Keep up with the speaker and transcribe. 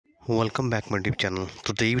Welcome back my YouTube channel.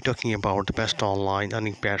 Today we're talking about the best online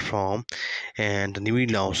earning platform and the new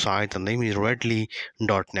now site. The name is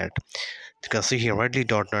RADLEY.net. You can see here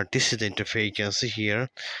RADLEY.net. This is the interface. You can see here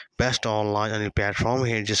best online earning platform.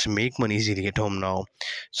 Here just make money easily at home now.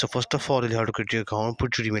 So first of all, you have to create your account,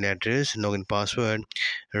 put your email address, login password,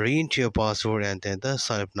 re-enter your password, and then the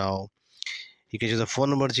sign up now. You can use the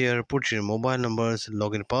phone numbers here, put your mobile numbers,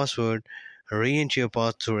 login password, re-enter your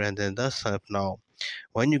password, and then the sign up now.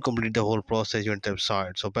 When you complete the whole process, you're on the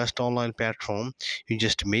website. So best online platform, you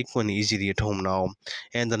just make money easily at home now.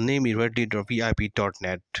 And the name is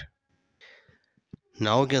reddit.vip.net.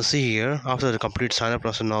 Now you can see here, after the complete sign up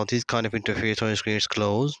process, now this kind of interface on your screen is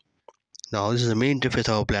closed. Now this is the main interface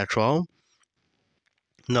of our platform.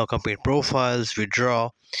 Now complete profiles,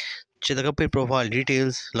 withdraw, check the complete profile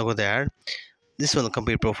details, look at that. This one the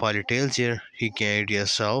complete profile details here, you can edit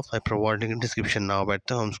yourself. I providing a description now at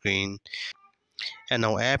the home screen. And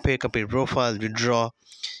now app here, complete profile, withdraw.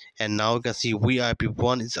 And now you can see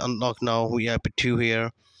VIP1 is unlocked now, VIP2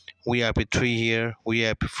 here, VIP3 here,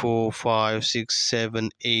 VIP4, 5, 6, 7,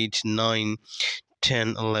 8, 9,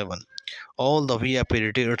 10, 11. All the VIP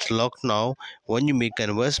retailers locked now. When you make an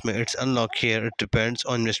investment, it's unlocked here. It depends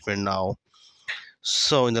on investment now.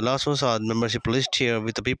 So in the last one are membership list here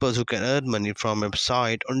with the people who can earn money from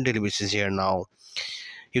website on daily basis here now.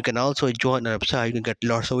 You can also join a website, you can get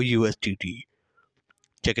lots of USDT.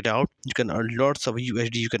 Check it out. You can earn lots of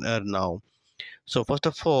USD you can earn now. So first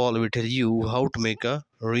of all, we tell you how to make a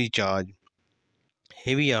recharge.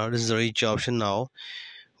 Here we are. This is the recharge option now.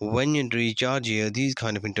 When you recharge here, these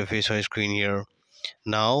kind of interface on your screen here.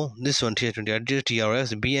 Now this one TRC20 address,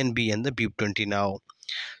 TRS, BNB, and the BIP20 now.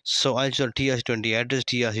 So I'll choose TRC20 address,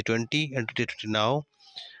 TRC20, and TRC20 now.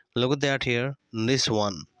 Look at that here. This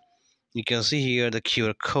one. You can see here the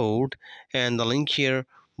QR code and the link here.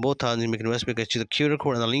 Both are make investment. You can see the QR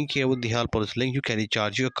code and the link here. With the help of this link, you can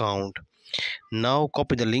recharge your account. Now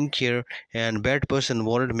copy the link here and bad person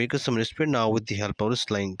wallet make some investment now with the help of this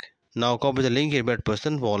link. Now copy the link here, bad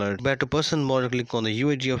person wallet. Bad person wallet, click on the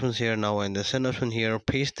USD options here now and the send option here.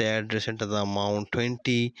 Paste the address, enter the amount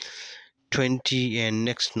 20, 20 and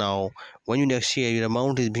next now. When you next here, your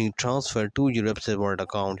amount is being transferred to your website wallet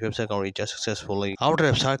account. Your website account recharge successfully. After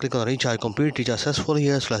website, click on recharge, complete recharge successfully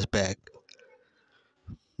here /back.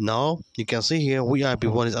 Now you can see here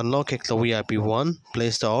VIP1 is unlocked. Click the VIP1,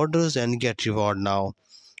 place the orders and get reward now.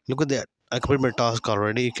 Look at that. I completed my task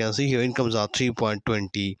already. You can see here incomes are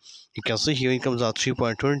 3.20. You can see here incomes are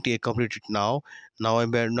 3.20. I completed now. Now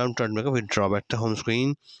I'm trying to make a withdraw. Back to home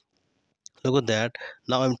screen. Look at that.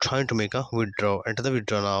 Now I'm trying to make a withdraw. Enter the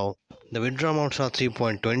withdraw now. The withdraw amounts are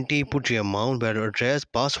 3.20. Put your amount, better address,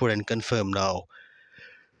 password and confirm now.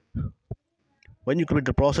 When you complete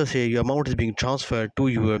the process here, your amount is being transferred to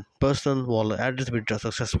your personal wallet address withdraw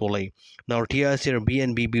successfully. Now TRS here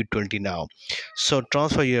BNB BIP20 now. So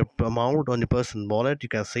transfer your amount on your personal wallet. You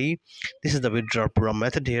can see this is the withdrawal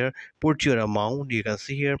method here. Put your amount, you can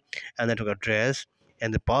see here, and then address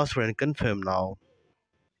and the password and confirm now.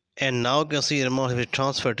 And now you can see your amount has been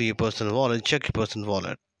transferred to your personal wallet. Check your personal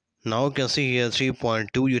wallet. Now you can see here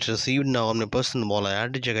 3.2 you received now on my personal wallet. I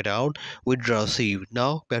had to check it out. Withdraw received.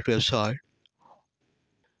 Now back to website.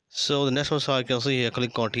 So the next one, so I can see here,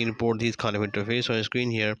 click on team report, these kind of interface on your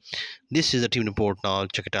screen here. This is the team report now.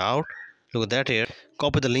 Check it out. Look at that here.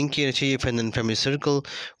 Copy the link here, share and then family circle.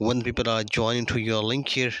 When people are joining to your link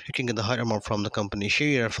here, you can get the higher amount from the company. Share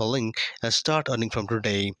your referral link and start earning from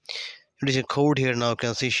today. It is a code here now. You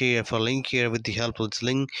can see share referral link here. With the help of this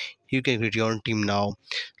link, you can create your own team now.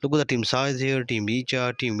 Look at the team size here. Team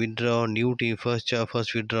recharge, team withdraw, new team, first charge,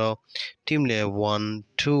 first withdraw, team layer 1,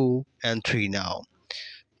 2 and 3 now.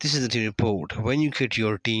 This is the team report. When you create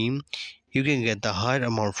your team, you can get the higher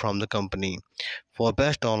amount from the company. For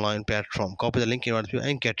best online platform, copy the link here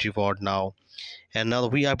and get reward now. And now the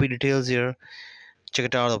VIP details here. Check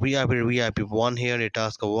it out. The VIP1 here. It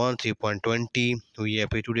task 1 3.20.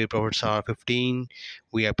 VIP today profits are 15.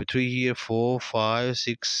 VIP3 here 4, 5,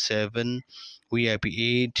 6, 7. VIP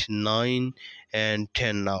 8, 9 and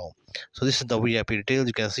 10 now. So this is the VIP details.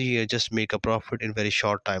 You can see here just make a profit in very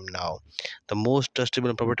short time now. The most trustable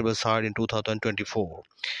and profitable site in 2024.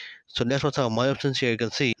 So next what's our my options here you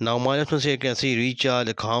can see. Now my options here you can see recharge,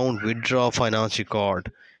 account, withdraw, finance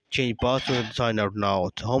record. Change password, sign out now.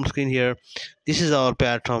 So home screen here. This is our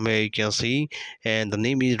platform here you can see and the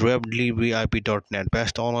name is RADLEY VIP.net.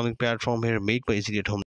 Best online platform here, made by easily at home.